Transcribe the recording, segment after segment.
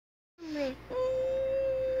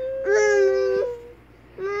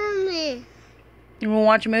You want to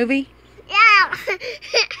watch a movie? Yeah.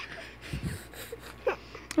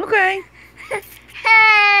 Okay.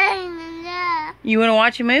 You want to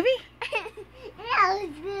watch a movie?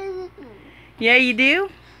 Yeah, you do?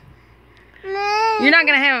 You're not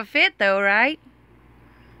going to have a fit, though, right?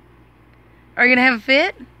 Are you going to have a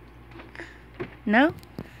fit? No?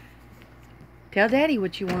 Tell Daddy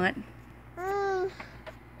what you want.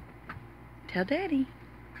 Tell Daddy.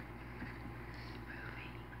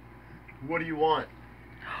 What do you want?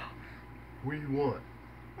 What do you want?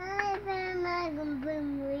 I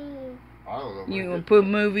don't know. You gonna put a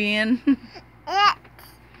movie in? Yes.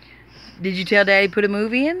 Did you tell Daddy put a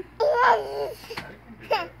movie in?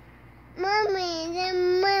 Mommy, the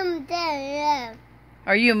mom there.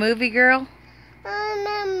 Are you a movie girl?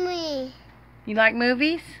 Oh, mommy. You like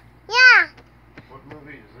movies? Yeah. What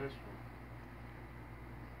movie is this one?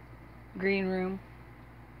 Green Room.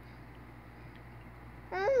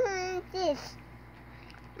 Mommy, this.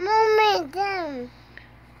 Mommy, them.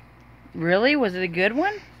 Really? Was it a good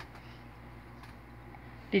one?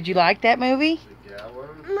 Did you like that movie? The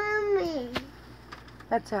Gallows? Mommy.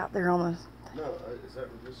 That's out there on the... No, is that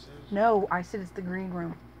what this is? No, I said it's the Green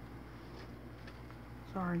Room.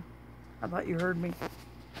 Sorry. I thought you heard me.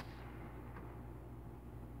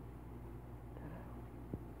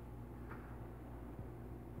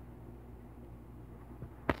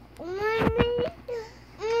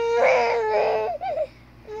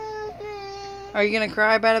 Are you gonna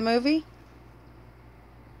cry about a movie?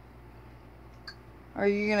 Are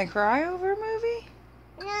you gonna cry over a movie?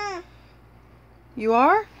 Yeah. You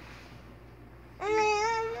are? You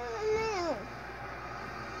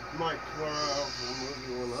might cry out for a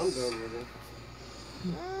movie when I'm done with it.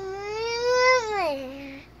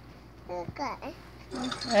 Okay.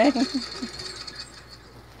 Okay.